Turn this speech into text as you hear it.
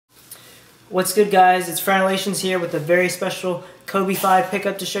What's good, guys? It's Franalations here with a very special Kobe 5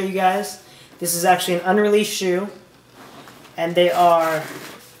 pickup to show you guys. This is actually an unreleased shoe, and they are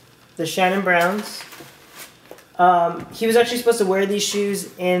the Shannon Browns. He was actually supposed to wear these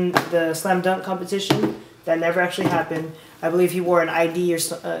shoes in the slam dunk competition. That never actually happened. I believe he wore an ID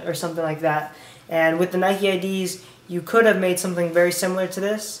or something like that. And with the Nike IDs, you could have made something very similar to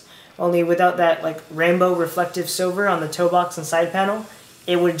this, only without that like rainbow reflective silver on the toe box and side panel.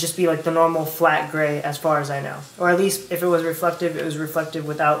 It would just be like the normal flat gray as far as I know. Or at least if it was reflective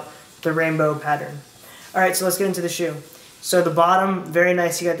without the rainbow pattern. Alright, so let's get into the shoe. So the bottom, very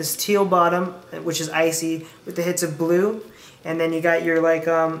nice. You got this teal bottom, which is icy, with the hits of blue. And then you got your like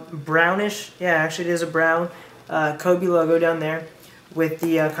brownish, yeah, actually it is a brown, Kobe logo down there with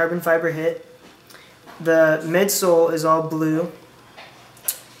the carbon fiber hit. The midsole is all blue.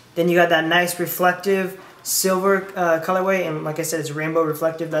 Then you got that nice reflective silver colorway, and like I said, it's rainbow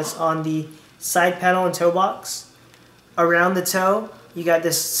reflective. That's on the side panel and toe box. Around the toe, you got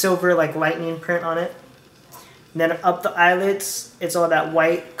this silver like lightning print on it. And then up the eyelets, it's all that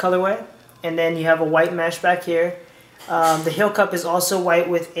white colorway. And then you have a white mesh back here. The heel cup is also white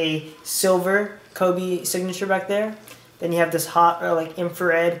with a silver Kobe signature back there. Then you have this hot or like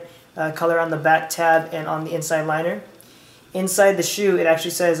infrared color on the back tab and on the inside liner. Inside the shoe, it actually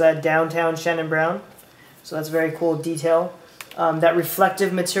says Downtown Shannon Brown. So that's very cool detail. That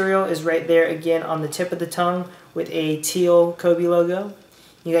reflective material is right there again on the tip of the tongue with a teal Kobe logo.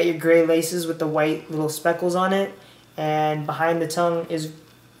 You got your gray laces with the white little speckles on it, and behind the tongue is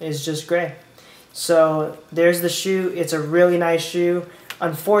just gray. So there's the shoe. It's a really nice shoe.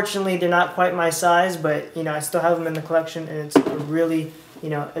 Unfortunately, they're not quite my size, but I still have them in the collection, and it's a really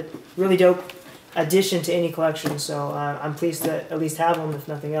a really dope addition to any collection. So I'm pleased to at least have them, if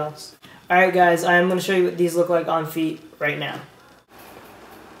nothing else. Alright guys, I'm going to show you what these look like on feet right now.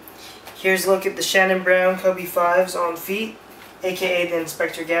 Here's a look at the Shannon Brown Kobe 5s on feet, aka the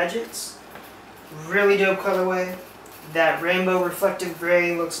Inspector Gadgets. Really dope colorway. That rainbow reflective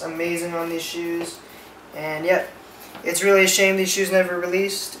gray looks amazing on these shoes. And yep, it's really a shame these shoes never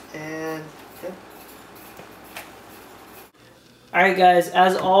released. And yep. Alright guys,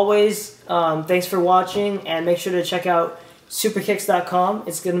 as always, thanks for watching, and make sure to check out superkicks.com.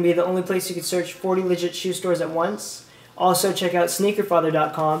 It's going to be the only place you can search 40 legit shoe stores at once. Also check out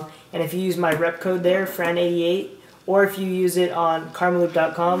sneakerfather.com, and if you use my rep code there, Fran88, or if you use it on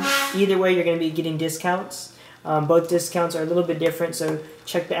karmaloop.com, either way you're going to be getting discounts. Both discounts are a little bit different, so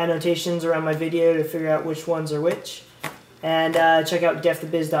check the annotations around my video to figure out which ones are which. And check out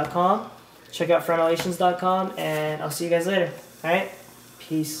defthebiz.com, check out franalations.com, and I'll see you guys later. Alright?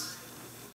 Peace.